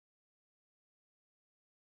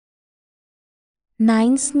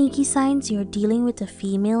9 sneaky signs you're dealing with a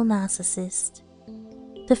female narcissist.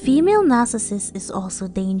 The female narcissist is also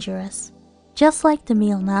dangerous, just like the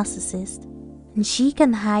male narcissist, and she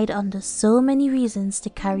can hide under so many reasons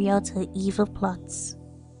to carry out her evil plots,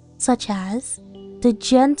 such as the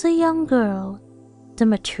gentle young girl, the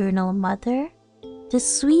maternal mother, the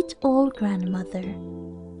sweet old grandmother.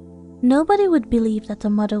 Nobody would believe that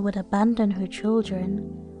a mother would abandon her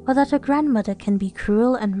children, or that a grandmother can be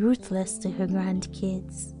cruel and ruthless to her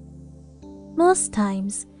grandkids. Most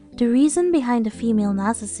times, the reason behind a female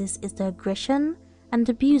narcissist is the aggression and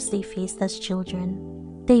abuse they faced as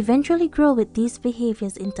children. They eventually grow with these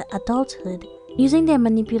behaviors into adulthood, using their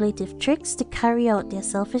manipulative tricks to carry out their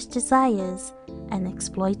selfish desires and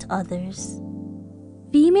exploit others.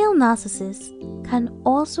 Female narcissists can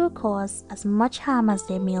also cause as much harm as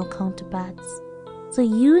their male counterparts. So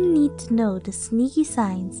you need to know the sneaky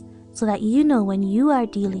signs so that you know when you are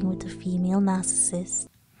dealing with a female narcissist.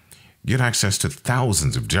 Get access to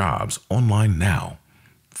thousands of jobs online now.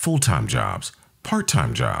 Full-time jobs,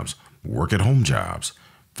 part-time jobs, work-at-home jobs.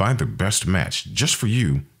 Find the best match just for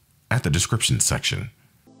you at the description section.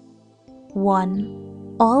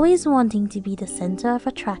 1. Always wanting to be the center of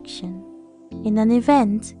attraction. In an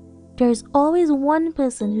event, there is always one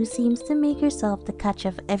person who seems to make herself the catch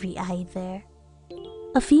of every eye there.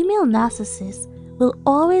 A female narcissist will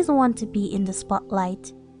always want to be in the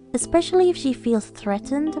spotlight, especially if she feels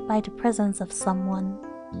threatened by the presence of someone,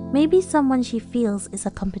 maybe someone she feels is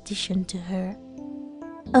a competition to her.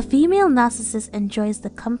 A female narcissist enjoys the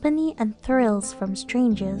company and thrills from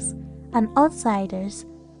strangers and outsiders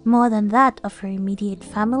more than that of her immediate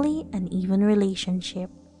family and even relationship.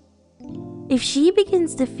 If she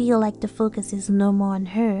begins to feel like the focus is no more on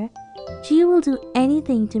her, she will do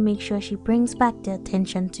anything to make sure she brings back the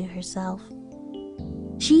attention to herself.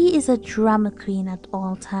 She is a drama queen at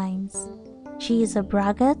all times. She is a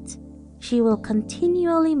braggart. She will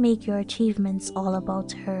continually make your achievements all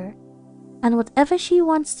about her. And whatever she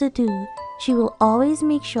wants to do, she will always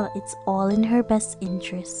make sure it's all in her best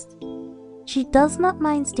interest. She does not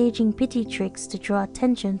mind staging pity tricks to draw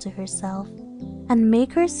attention to herself and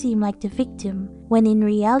make her seem like the victim when in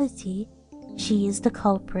reality, she is the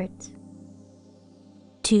culprit.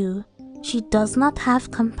 2. She does not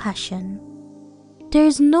have compassion. There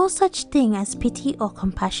is no such thing as pity or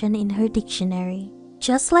compassion in her dictionary.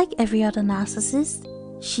 Just like every other narcissist,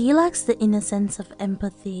 she lacks the innocence of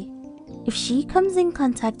empathy. If she comes in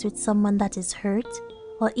contact with someone that is hurt,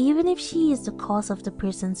 or even if she is the cause of the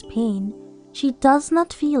person's pain, she does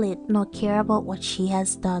not feel it nor care about what she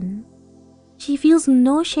has done. She feels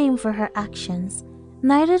no shame for her actions,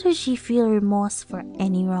 neither does she feel remorse for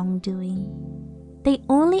any wrongdoing. They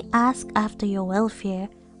only ask after your welfare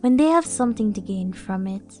when they have something to gain from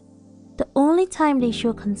it. The only time they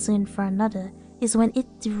show concern for another is when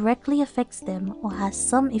it directly affects them or has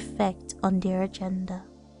some effect on their agenda.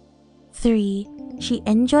 3. She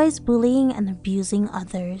enjoys bullying and abusing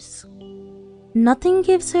others. Nothing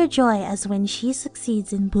gives her joy as when she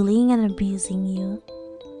succeeds in bullying and abusing you.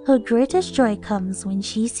 Her greatest joy comes when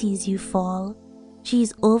she sees you fall. She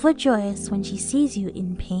is overjoyous when she sees you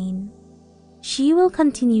in pain. She will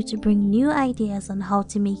continue to bring new ideas on how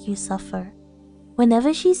to make you suffer.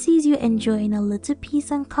 Whenever she sees you enjoying a little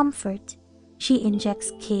peace and comfort, she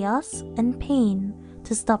injects chaos and pain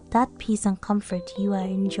to stop that peace and comfort you are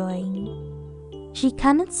enjoying. She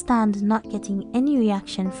cannot stand not getting any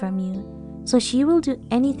reaction from you, so she will do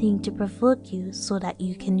anything to provoke you so that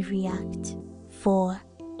you can react. 4.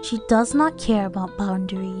 She does not care about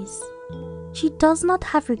boundaries. She does not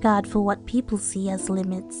have regard for what people see as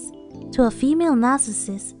limits. To a female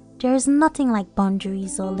narcissist, there is nothing like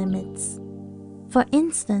boundaries or limits. For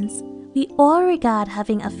instance, we all regard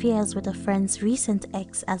having affairs with a friend's recent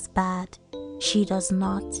ex as bad. She does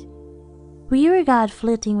not. We regard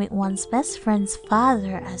flirting with one's best friend's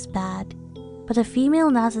father as bad, but a female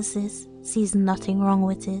narcissist sees nothing wrong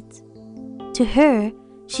with it. To her,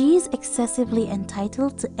 she is excessively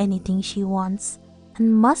entitled to anything she wants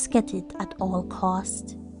and must get it at all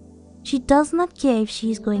cost. She does not care if she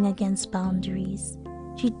is going against boundaries.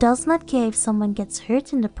 She does not care if someone gets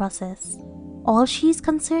hurt in the process. All she is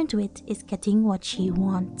concerned with is getting what she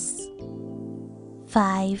wants.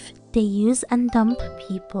 5. They use and dump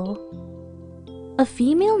people. A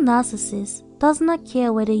female narcissist does not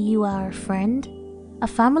care whether you are a friend, a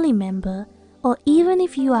family member, or even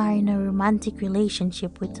if you are in a romantic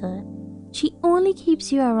relationship with her. She only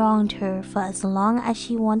keeps you around her for as long as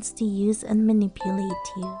she wants to use and manipulate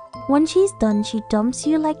you. Once she's done, she dumps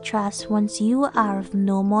you like trash once you are of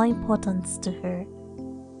no more importance to her.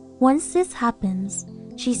 Once this happens,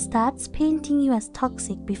 She starts painting you as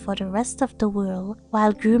toxic before the rest of the world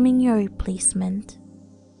while grooming your replacement.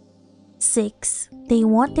 6. They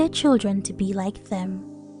want their children to be like them.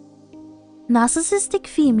 Narcissistic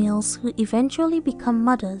females who eventually become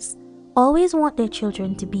mothers always want their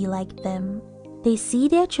children to be like them. They see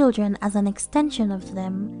their children as an extension of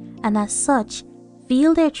them, and as such,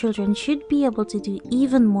 feel their children should be able to do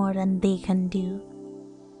even more than they can do.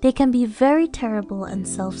 They can be very terrible and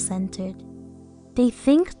self-centered. They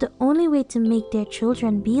think the only way to make their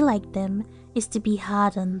children be like them is to be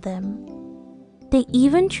hard on them. They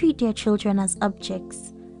even treat their children as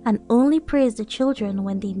objects and only praise the children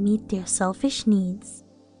when they meet their selfish needs.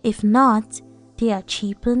 If not, they are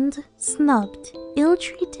cheapened, snubbed,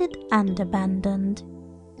 ill-treated, and abandoned.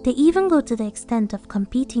 They even go to the extent of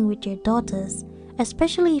competing with their daughters,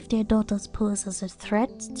 especially if their daughters pose as a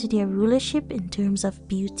threat to their rulership in terms of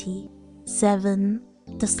beauty. 7.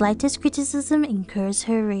 The slightest criticism incurs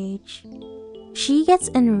her rage. She gets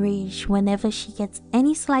enraged whenever she gets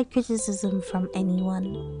any slight criticism from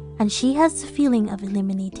anyone, and she has the feeling of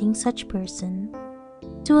eliminating such person.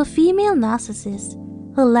 To a female narcissist,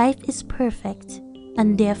 her life is perfect,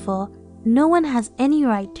 and therefore, no one has any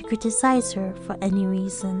right to criticize her for any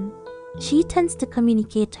reason. She tends to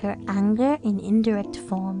communicate her anger in indirect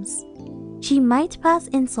forms. She might pass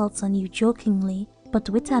insults on you jokingly, but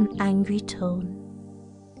with an angry tone.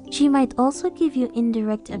 She might also give you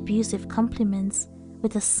indirect abusive compliments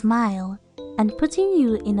with a smile and putting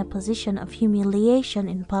you in a position of humiliation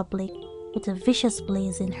in public with a vicious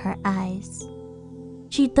blaze in her eyes.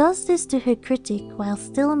 She does this to her critic while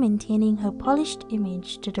still maintaining her polished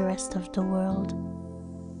image to the rest of the world.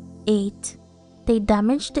 8. They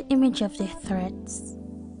damage the image of their threats.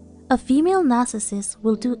 A female narcissist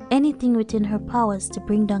will do anything within her powers to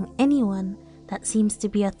bring down anyone that seems to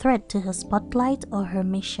be a threat to her spotlight or her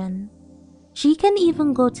mission. She can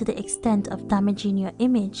even go to the extent of damaging your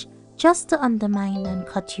image just to undermine and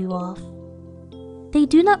cut you off. They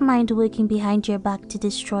do not mind working behind your back to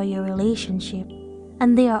destroy your relationship,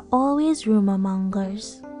 and they are always rumor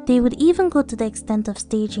mongers. They would even go to the extent of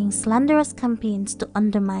staging slanderous campaigns to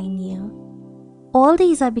undermine you. All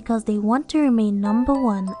these are because they want to remain number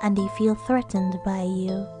one and they feel threatened by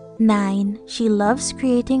you. 9. She loves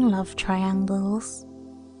creating love triangles.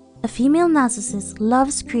 A female narcissist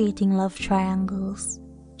loves creating love triangles.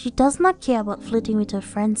 She does not care about flirting with her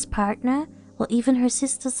friend's partner or even her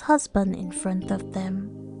sister's husband in front of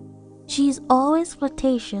them. She is always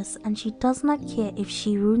flirtatious and she does not care if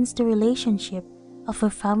she ruins the relationship of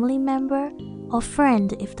her family member or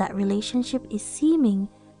friend if that relationship is seeming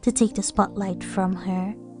to take the spotlight from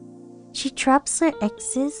her. She traps her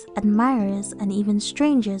exes, admirers, and even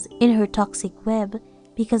strangers in her toxic web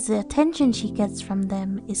because the attention she gets from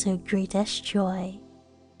them is her greatest joy.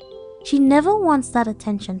 She never wants that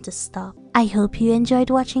attention to stop. I hope you enjoyed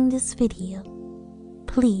watching this video.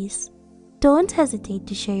 Please, don't hesitate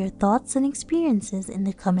to share your thoughts and experiences in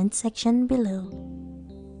the comment section below.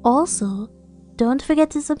 Also, don't forget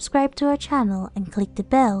to subscribe to our channel and click the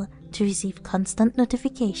bell to receive constant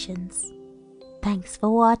notifications. Thanks for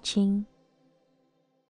watching.